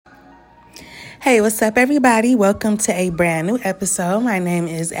Hey, what's up, everybody? Welcome to a brand new episode. My name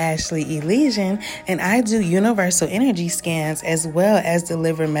is Ashley Elysian, and I do universal energy scans as well as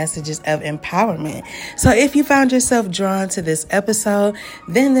deliver messages of empowerment. So if you found yourself drawn to this episode,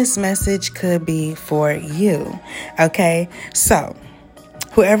 then this message could be for you. Okay, so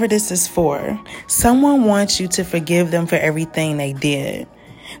whoever this is for, someone wants you to forgive them for everything they did.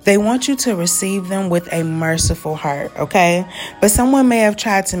 They want you to receive them with a merciful heart, okay? But someone may have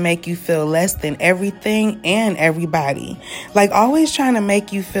tried to make you feel less than everything and everybody. Like always trying to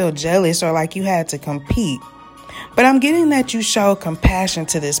make you feel jealous or like you had to compete. But I'm getting that you show compassion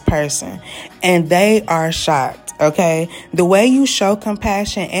to this person and they are shocked, okay? The way you show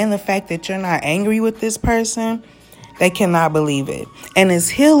compassion and the fact that you're not angry with this person, they cannot believe it. And it's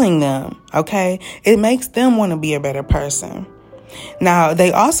healing them, okay? It makes them want to be a better person. Now,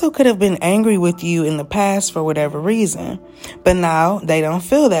 they also could have been angry with you in the past for whatever reason, but now they don't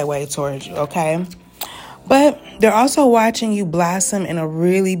feel that way towards you, okay? But they're also watching you blossom in a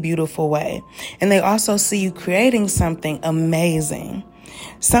really beautiful way, and they also see you creating something amazing.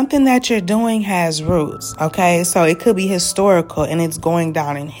 Something that you're doing has roots, okay? So it could be historical and it's going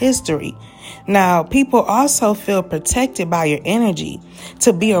down in history. Now, people also feel protected by your energy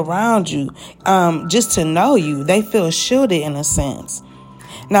to be around you, just to know you. They feel shielded in a sense.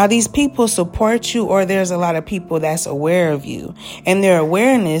 Now, these people support you, or there's a lot of people that's aware of you, and their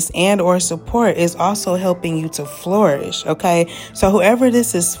awareness and or support is also helping you to flourish, okay? So whoever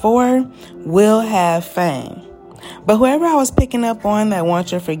this is for will have fame. But whoever I was picking up on that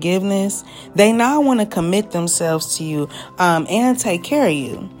wants your forgiveness, they now want to commit themselves to you and take care of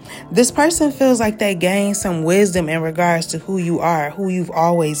you. This person feels like they gained some wisdom in regards to who you are, who you've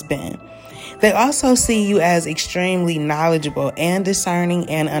always been. They also see you as extremely knowledgeable and discerning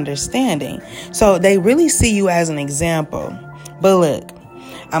and understanding. So they really see you as an example. But look,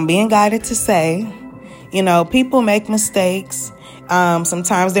 I'm being guided to say, people make mistakes.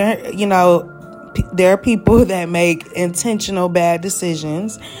 Sometimes there are people that make intentional bad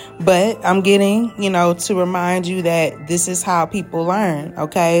decisions, but I'm getting, to remind you that this is how people learn,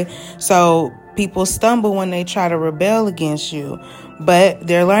 okay? So people stumble when they try to rebel against you, but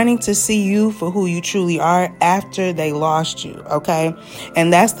they're learning to see you for who you truly are after they lost you, okay?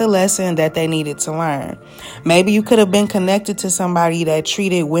 And that's the lesson that they needed to learn. Maybe you could have been connected to somebody that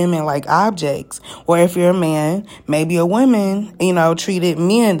treated women like objects, or if you're a man, maybe a woman, treated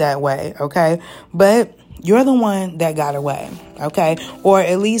men that way, okay? But you're the one that got away, okay? Or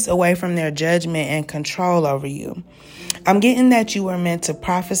at least away from their judgment and control over you. I'm getting that you were meant to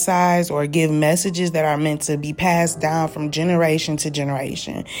prophesize or give messages that are meant to be passed down from generation to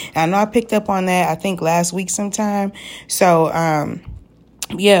generation. And I know I picked up on that, I think last week sometime. So,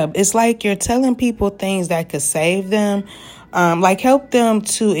 it's like you're telling people things that could save them, like help them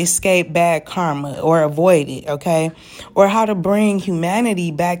to escape bad karma or avoid it, okay? Or how to bring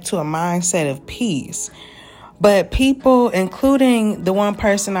humanity back to a mindset of peace. But people, including the one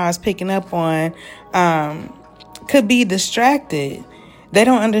person I was picking up on, could be distracted. They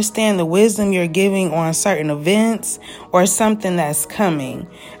don't understand the wisdom you're giving on certain events or something that's coming.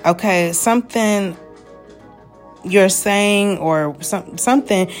 Okay, something you're saying or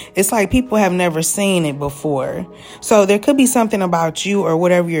something, it's like people have never seen it before. So there could be something about you or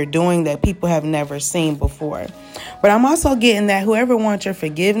whatever you're doing that people have never seen before. But I'm also getting that whoever wants your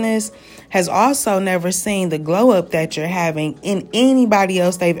forgiveness has also never seen the glow up that you're having in anybody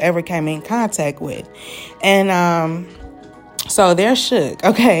else they've ever came in contact with. And so they're shook,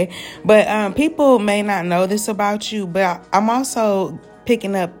 okay? But people may not know this about you, but I'm also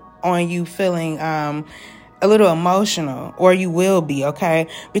picking up on you feeling a little emotional, or you will be, okay?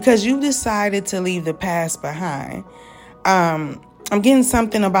 Because you decided to leave the past behind. I'm getting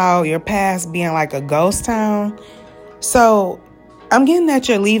something about your past being like a ghost town. So I'm getting that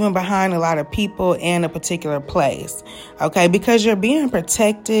you're leaving behind a lot of people and a particular place, okay? Because you're being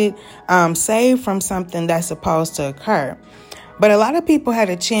protected, saved from something that's supposed to occur. But a lot of people had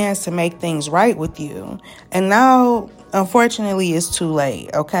a chance to make things right with you. And now, unfortunately, it's too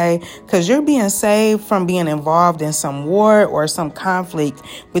late, okay? Because you're being saved from being involved in some war or some conflict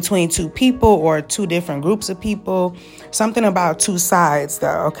between two people or two different groups of people. Something about two sides,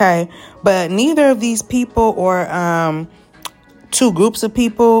 though, okay? But neither of these people or two groups of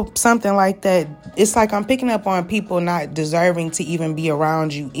people, something like that. It's like I'm picking up on people not deserving to even be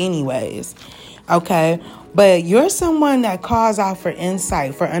around you anyways, okay? But you're someone that calls out for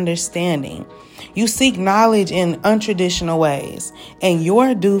insight, for understanding. You seek knowledge in untraditional ways, and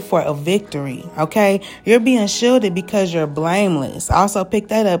you're due for a victory, okay? You're being shielded because you're blameless. I also picked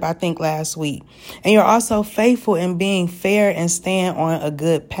that up, I think, last week. And you're also faithful in being fair and staying on a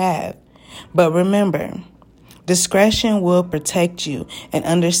good path. But remember, discretion will protect you, and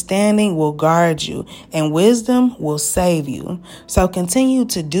understanding will guard you, and wisdom will save you. So continue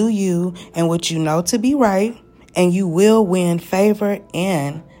to do you and what you know to be right, and you will win favor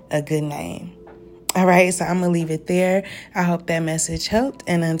and a good name. All right, so I'm going to leave it there. I hope that message helped.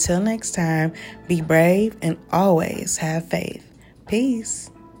 And until next time, be brave and always have faith. Peace.